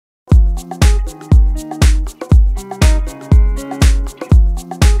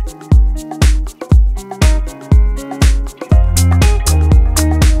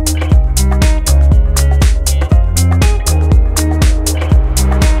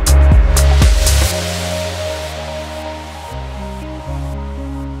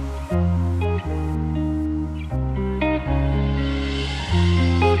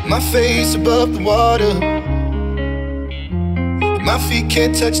face above the water. My feet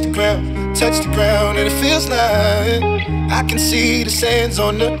can't touch the ground, and it feels like I can see the sands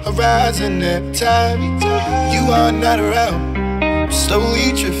on the horizon every time you are not around. I'm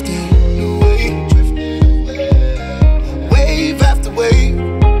slowly drifting away, wave after wave,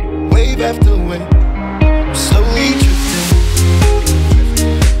 wave after wave. I'm slowly drifting,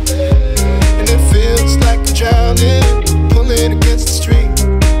 and it feels like I'm drowning, pulling against the stream,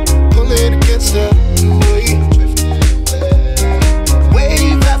 pulling against the wave.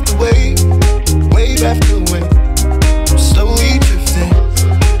 Wave after wave, wave after wave, I'm slowly drifting.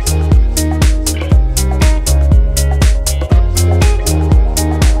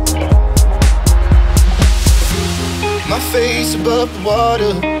 My face above the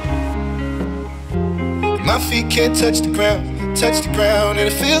water, my feet can't touch the ground, and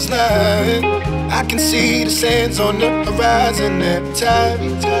it feels like I can see the sands on the horizon every time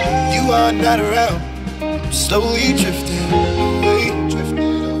you are not around. I'm slowly drifting away,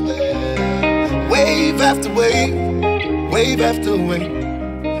 wave after wave, wave after wave.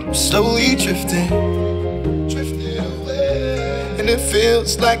 I'm slowly drifting, and it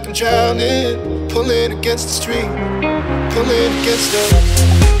feels like I'm drowning, pulling against the stream, pulling against the.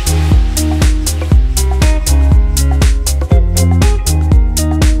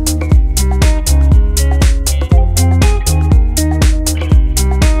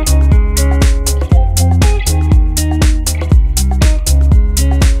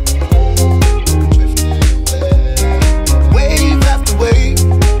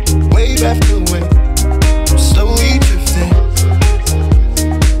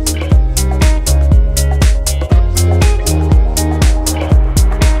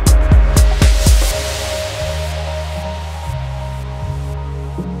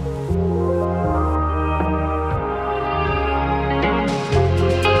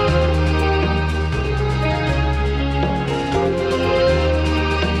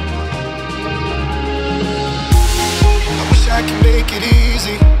 I can make it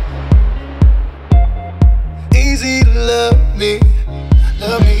easy, easy to love me,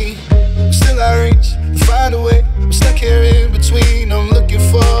 love me. But still I reach and find a way. I'm stuck here in between. I'm looking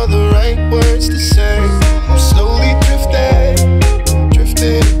for the right words to say. I'm slowly drifting,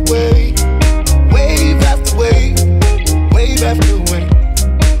 drifting away, wave after wave, wave after wave.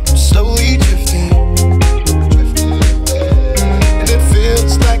 I'm slowly drifting, and it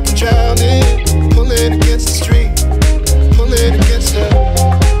feels like I'm drowning, pulling against the stream, pulling against the.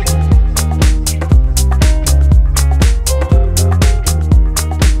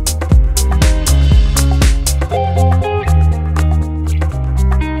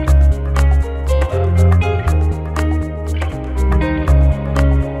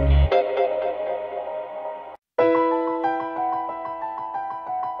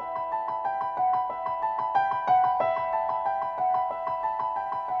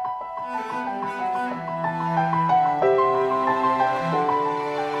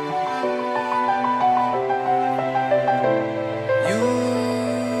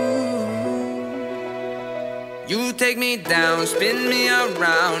 You take me down, spin me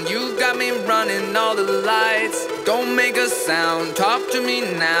around. You got me running all the lights. Don't make a sound, talk to me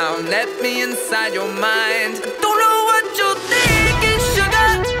now. Let me inside your mind. I don't know what you're thinking, sugar.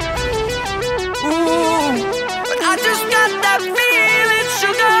 Ooh, but I just got that feeling,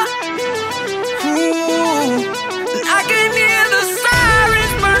 sugar. Ooh, and I can hear the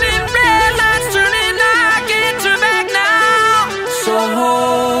sirens burning, red lights turning. I can't turn back now. So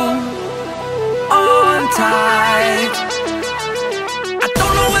hold on tight. I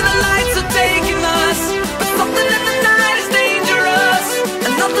don't know where the lights are taking us, but something in the night is dangerous,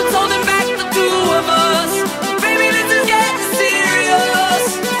 and nothing's holding back the two of us. Baby, this is getting serious.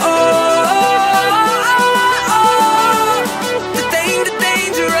 Oh, oh, oh, oh. The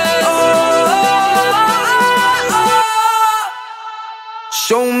dangerous. Oh, oh, oh.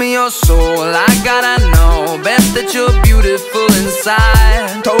 Show me your soul, I gotta know. Best that you're beautiful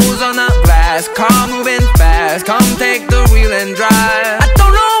inside. Toes on the glass, car moving fast. Come take the wheel and drive. I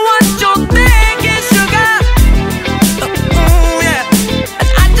don't know what you're thinking, sugar. Yeah. And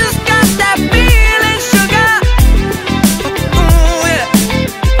I just got that feeling, sugar. Yeah.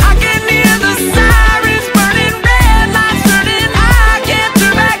 I can hear the sirens burning, red lights turning. I can't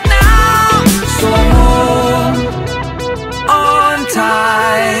turn back now. So hold on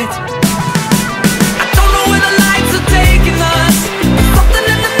tight. I don't know where the lights are taking us, but something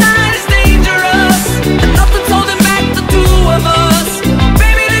in the night is dangerous, and nothing's holding back the two of us.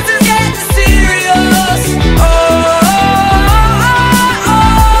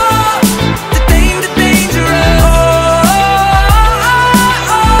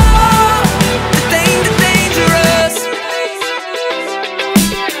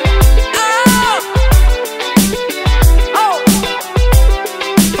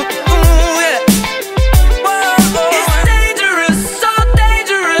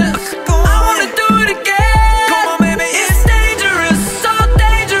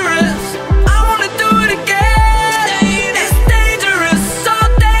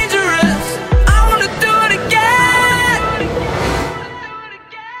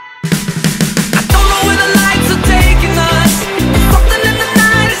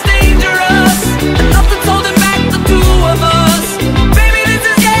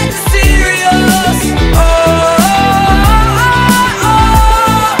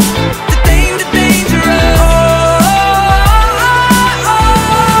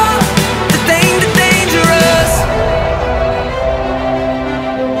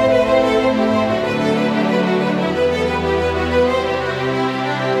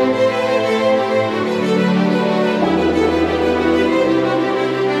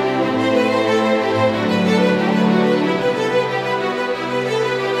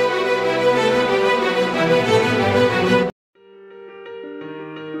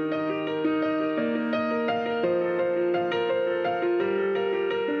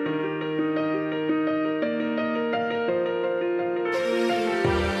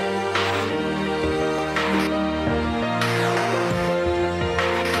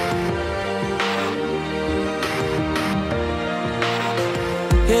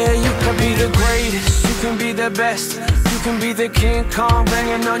 Yeah, you can be the greatest, you can be the best, you can be the King Kong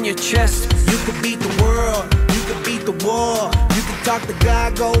banging on your chest. You could beat the world, you could beat the war. You can talk to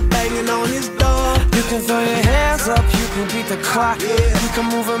God, go banging on his door. You can throw your hands up, you can beat the clock. You can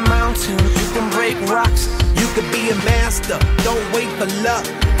move a mountain, you can break rocks. You could be a master, don't wait for luck.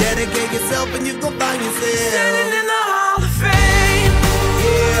 Dedicate yourself and you gon' find yourself Standing in the Hall of Fame.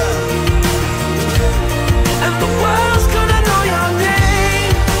 Yeah. And the world's gonna know your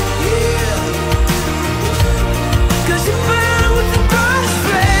name. Yeah. 'Cause you burn with the brightest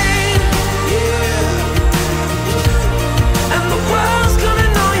flame. Yeah. And the world's gonna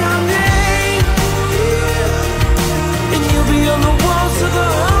know your name. Yeah. And you'll be on the walls of the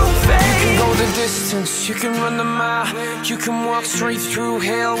Hall of Fame. You can go the distance, you can run the mile. You can walk straight through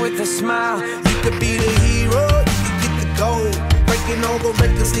hell with a smile. You could be the hero, you could get the gold. Breaking all the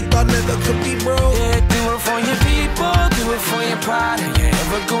records they thought never could be broke. Yeah, do it for your people, do it for your pride. Are you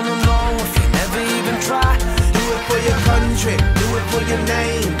ever gonna know if you never even try? Do it for your country, do it for your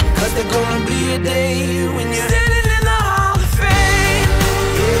name. 'Cause there's gonna be a day when you're Standing in the Hall of Fame.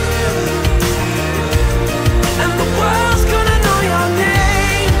 Yeah. And the world's gonna know your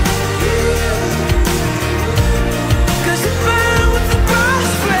name. Yeah. 'Cause you burn with the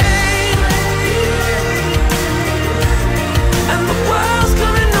brightest flame. Yeah. And the world's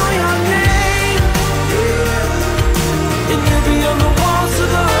gonna know your name. Yeah. And you'll be on the walls of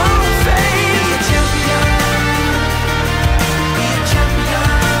the Hall of Fame. Be a champion. Be a champion.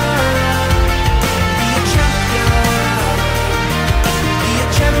 Be a champion. Be a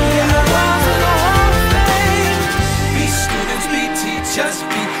champion. Walls of the Hall of Fame. Be students, be teachers,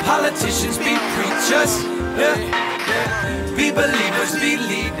 be politicians, be preachers. Yeah. Be believers, be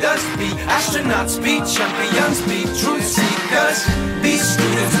leaders, be astronauts, be champions, be truth seekers. Be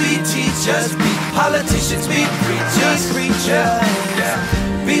students, be teachers, be politicians, be preachers. Yeah.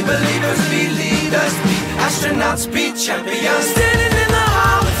 Be believers, be leaders, be astronauts, be champions. Standing